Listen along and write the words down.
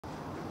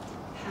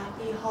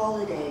Happy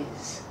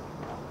holidays,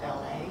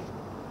 LA.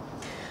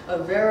 A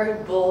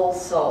very bold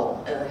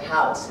soul in a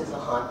house is a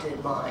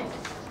haunted mind.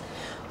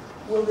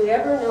 Will they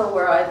ever know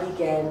where I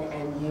begin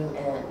and you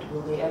end?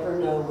 Will they ever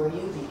know where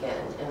you begin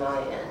and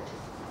I end?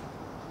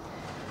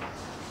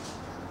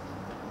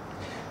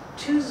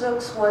 2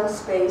 zooks, 1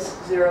 space,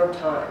 0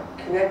 time.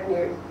 Connect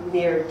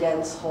near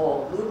dense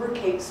hole.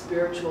 Lubricate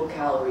spiritual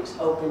calories,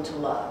 open to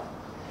love.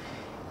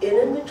 In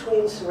and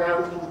between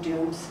surrounding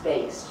doomed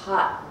space.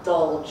 Hot,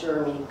 dull,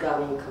 germy,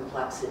 gummy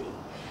complexity.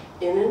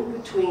 In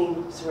and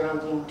between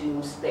surrounding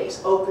doomed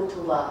space. Open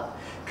to love.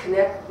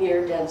 Connect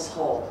near dense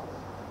hole.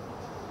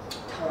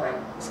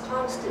 Time is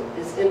constant,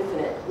 is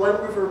infinite. One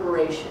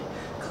reverberation.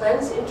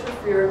 Cleanse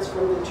interference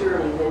from the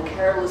journey, then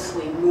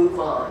carelessly move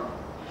on.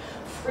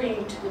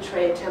 Free to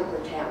betray a temper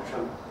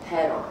tantrum,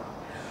 head on.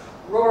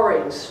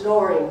 Roaring,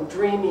 snoring,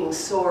 dreaming,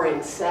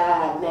 soaring,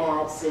 sad,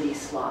 mad city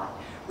slot.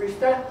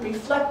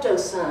 Reflecto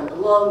sun,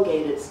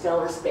 elongated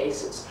stellar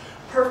spaces.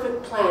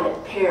 Perfect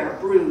planet, pair,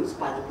 bruised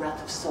by the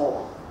breath of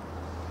soul.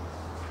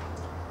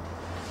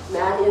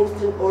 Mad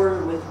infant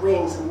order with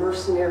wings, a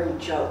mercenary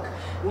joke.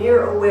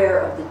 Near aware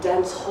of the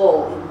dense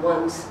hole in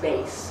one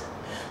space.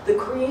 The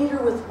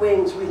creator with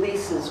wings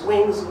releases,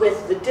 wings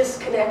with the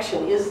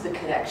disconnection is the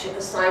connection,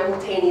 a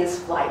simultaneous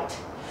flight.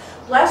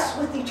 Blessed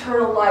with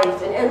eternal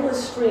life, an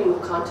endless stream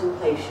of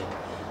contemplation.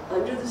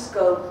 Under the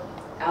scope,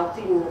 out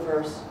the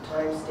universe,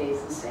 time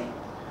stays the same.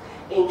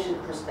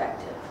 Ancient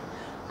perspective.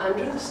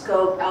 Under the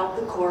scope, out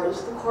the core,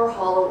 is the core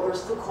hollow or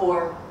is the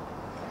core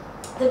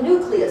the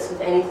nucleus of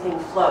anything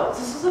flows?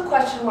 This is a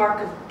question mark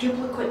of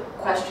duplicate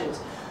questions.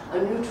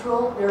 A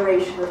neutral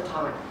narration of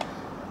time.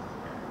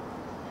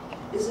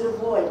 Is it a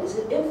void? Is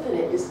it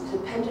infinite? Is the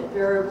dependent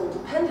variable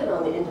dependent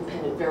on the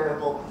independent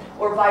variable?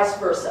 Or vice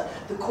versa?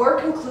 The core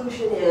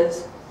conclusion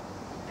is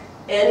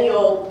any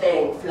old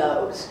thing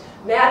flows.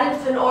 Mad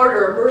infant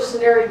order, a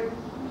mercenary,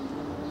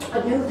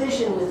 a new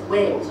vision with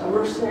wings, a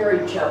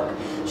mercenary joke.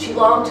 She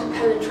longed to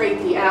penetrate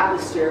the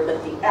atmosphere,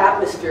 but the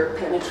atmosphere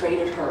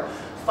penetrated her,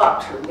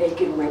 fucked her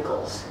naked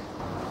wrinkles.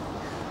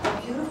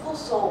 A beautiful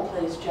soul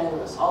plays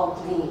generous, all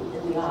gleam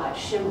in the eye,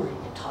 shimmering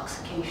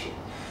intoxication.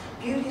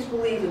 Beauties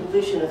believe in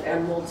vision of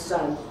emerald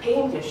sun,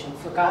 pain vision,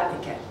 forgotten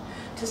again.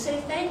 To say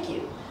thank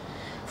you.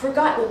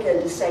 Forgotten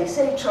again to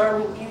say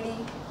charming beauty,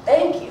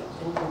 thank you,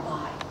 and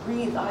goodbye.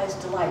 Breathe eyes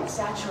delight,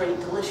 saturate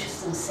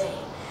delicious and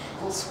sane,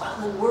 and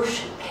swell in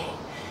worship pain.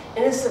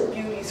 Innocent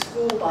beauties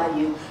fooled by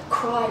you,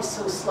 cries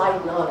so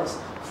slight and honest.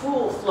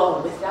 Fool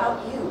flow,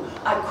 without you,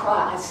 I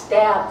cry, I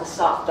stab the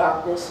soft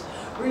darkness.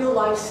 Real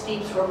life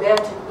steeps,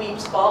 romantic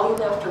weeps,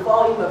 volume after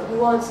volume of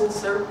nuance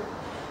and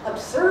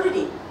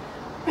absurdity.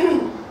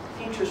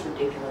 Future's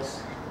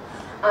ridiculous.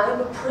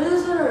 I'm a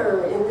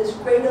prisoner in this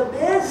great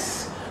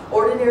abyss.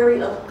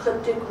 Ordinary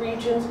ecliptic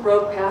regions,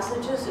 broke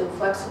passages,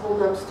 inflexible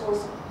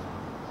numbskulls,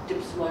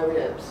 dips my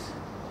ribs.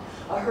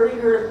 A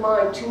hurdy-hurt of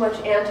mind, too much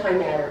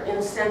antimatter, in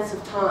a sense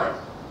of time.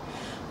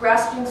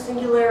 Grasping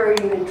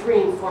singularity in a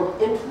dream form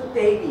infant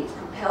babies,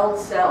 propelled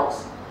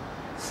cells,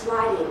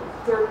 sliding,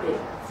 thirping,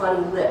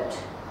 funny-lipped.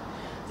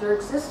 There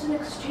exists an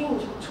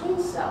exchange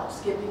between cells,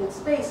 skipping in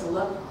space, a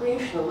love of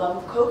creation, a love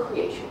of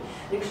co-creation,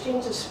 an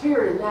exchange of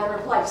spirit and matter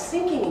of life,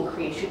 sinking in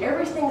creation,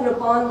 everything in a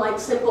bond-like,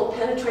 simple,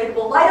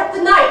 penetratable, light up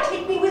the night,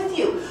 take me with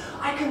you.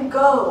 I can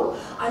go.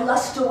 I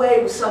lust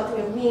away with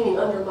something of meaning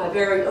under my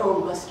very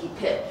own musky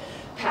pit.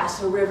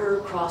 Pass a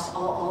river, cross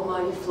all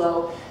almighty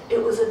flow.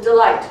 It was a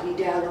delight to be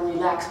down and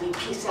relax, be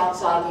peace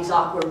outside these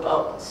awkward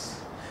bones.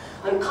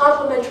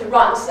 Uncomplimentary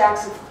rotten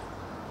sacks of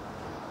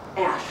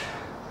ash.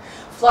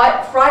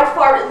 Fried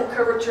fart in the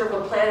curvature of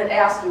a planet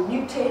asking,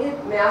 mutated,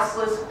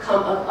 massless,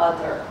 come of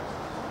other.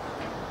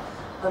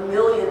 A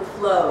million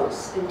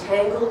flows,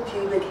 entangled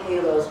pubic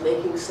halos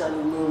making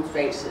sunny moon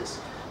faces.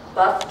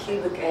 Buff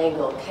cubic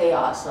angle,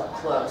 chaos up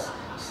close.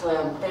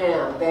 Slam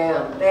bam,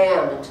 bam,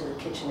 bam into the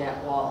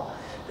kitchenette wall.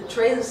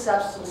 Betray the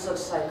substance of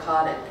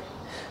psychotic.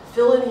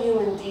 Fill in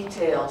human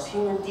details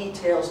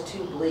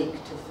too bleak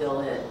to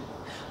fill in.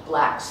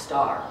 Black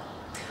star.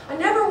 I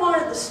never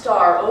wanted the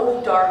star,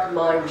 only dark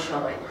mind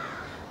shine.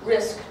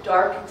 Risk,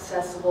 dark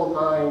accessible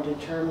mind,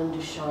 determined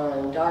to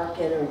shine. Dark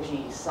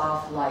energy,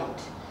 soft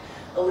light.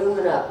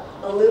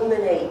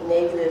 Illuminate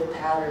negative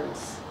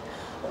patterns.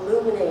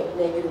 Illuminate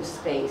negative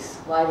space,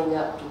 lighting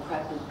up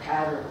decrepit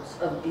patterns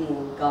of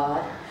being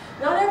God.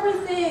 Not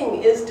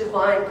everything is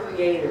divine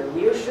creator.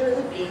 Reassure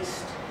the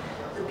beast.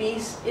 The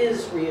beast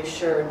is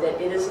reassured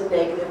that it is a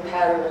negative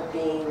pattern of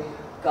being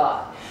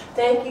God.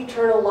 Thank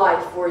eternal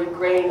life for a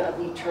grain of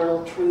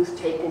eternal truth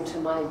taken to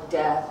my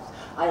death.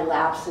 I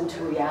lapse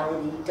into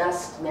reality,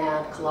 dust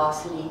mad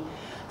colossity.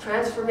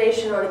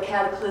 Transformation on a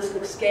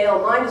cataclysmic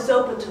scale. Mind is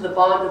open to the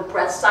bond of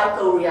breath.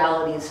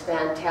 Psycho-reality is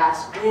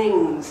fantastic.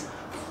 Wings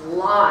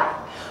fly.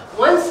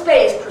 One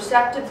space,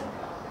 perceptive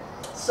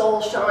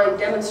soul shine,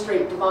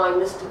 demonstrate divine,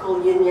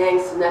 mystical,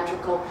 yin-yang,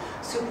 symmetrical,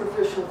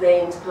 superficial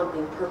veins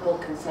pumping purple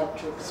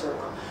concentric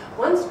circle.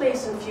 One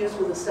space infused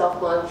with a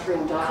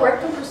self-monitoring dial.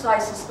 Correct and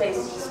precise is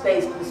space to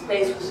space, but the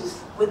space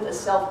was with a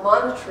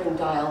self-monitoring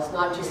dial. It's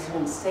not just an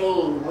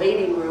insane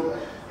waiting room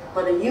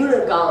but a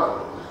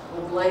unigone,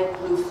 a blank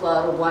blue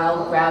flood, a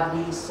wild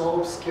gravity,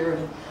 soul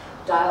obscurity.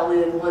 Dial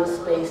in one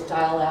space,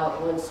 dial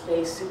out one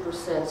space, super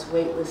sense,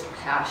 weightless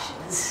passion,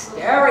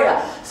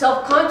 hysteria,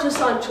 self-conscious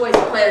on choice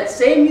planet,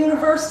 same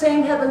universe,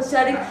 same heaven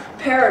setting,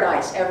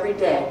 paradise every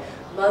day.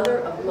 Mother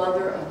of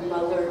mother of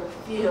mother,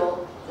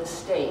 feel the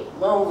state.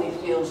 Lonely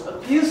feels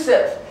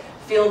abusive,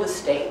 feel the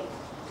state.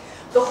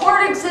 The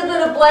horde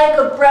exhibit a blank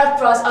of breath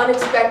draws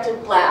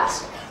unexpected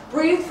blast.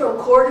 Breathe from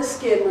core to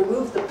skin,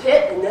 remove the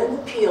pit and then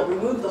the peel,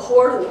 remove the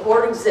horde and the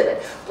horde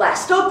exhibit.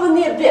 Blast open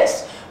the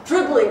abyss.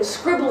 Dribbling,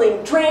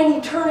 scribbling, drain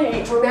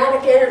eternity,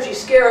 dramatic energy,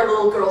 scare a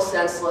little girl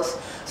senseless.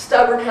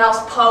 Stubborn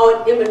house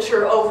poet,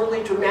 immature,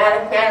 overly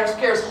dramatic matter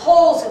scares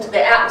holes into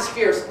the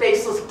atmosphere,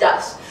 spaceless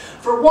dust.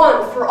 For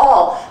one, for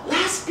all,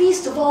 last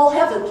beast of all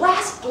heaven,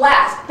 last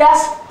blast,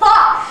 best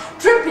thought,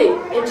 dripping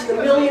into the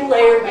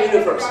million-layered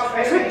universe,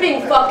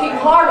 tripping fucking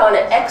hard on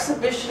an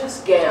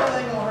exhibitionist gown.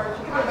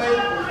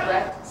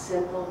 Reflect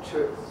simple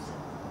truth.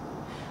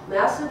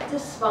 Massive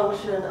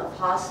dysfunction of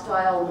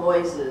hostile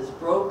noises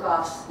broke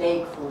off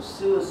snake from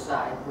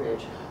suicide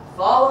bridge.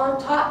 Fall on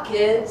top,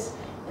 kids!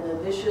 In a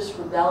vicious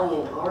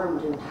rebellion,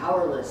 armed and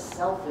powerless,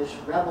 selfish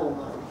rebel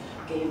mind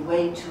gave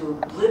way to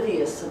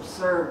oblivious,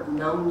 absurd,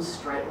 numb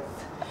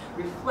strength.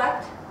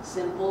 Reflect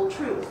simple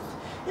truth.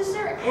 Is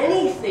there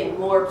anything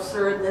more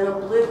absurd than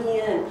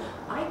oblivion?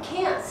 I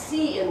can't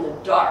see in the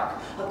dark.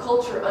 A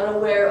culture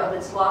unaware of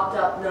its locked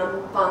up,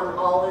 numb, fun,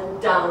 all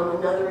in dumb.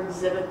 Another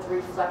exhibit, the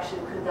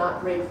reflection could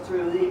not break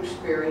through the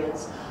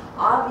experience.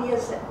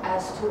 Obvious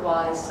as to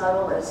why,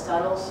 subtle as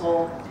subtle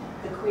soul,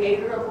 the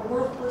creator of a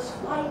worthless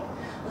flight,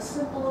 a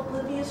simple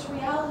oblivious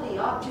reality,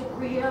 object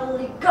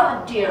reality,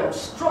 goddamn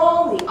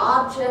strong, the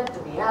object, the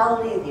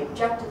reality, the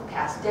objective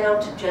passed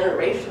down to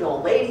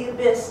generational lady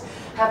abyss.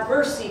 Have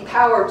mercy,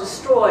 power,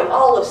 destroy,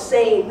 all of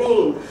sane,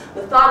 main,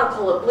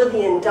 methodical,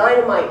 oblivion,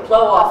 dynamite,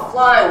 blow off,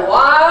 flying,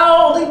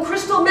 wild, and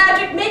crystal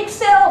magic, make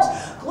selves,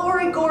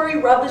 glory, gory,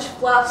 rubbish,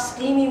 fluff,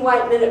 steamy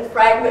white minute,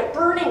 fragment,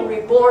 burning,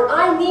 reborn,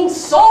 I mean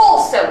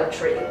soul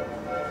symmetry.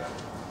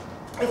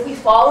 If we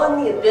fall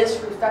in the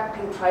abyss,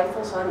 reflecting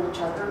trifles on each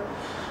other,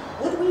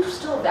 would we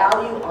still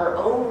value our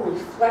own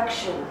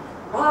reflection?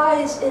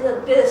 Rise in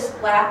abyss,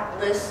 black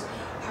bliss,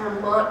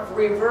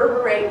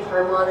 reverberate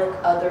harmonic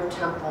other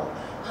temple,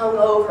 hung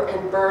over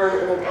and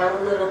burn in an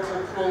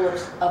analytical pool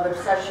of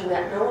obsession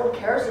that no one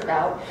cares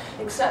about,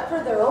 except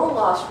for their own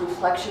lost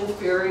reflection,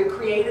 fury,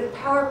 creative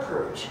power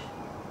purge.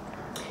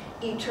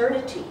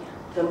 Eternity,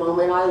 the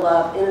moment I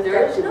love,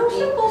 there is no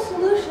simple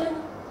solution.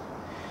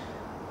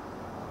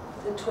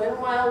 The twin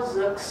wild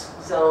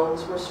Zooks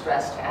zones were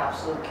stressed to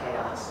absolute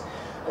chaos.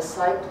 A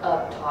psyched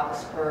up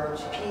talks purge,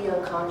 P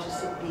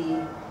unconscious of B,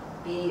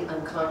 B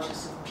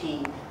unconscious of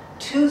P.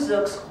 Two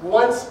Zooks,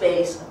 one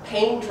space, a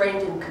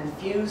pain-drained and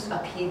confused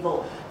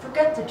upheaval.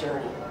 Forget the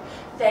journey.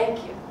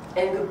 Thank you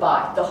and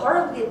goodbye. The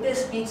heart of the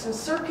abyss beats in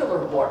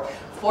circular warp.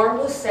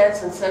 Formless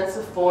sense and sense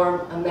of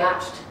form, a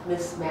matched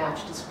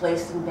mismatch,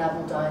 displaced in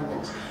beveled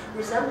diamonds.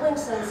 Resembling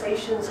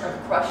sensations of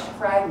crushed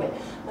fragment,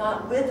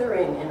 not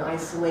withering in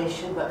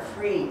isolation, but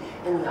free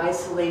in the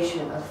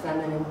isolation of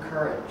feminine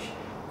courage.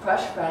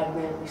 Crushed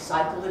fragment,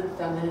 recycled in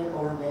feminine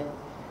orbit,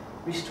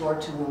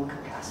 restored to womb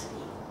capacity.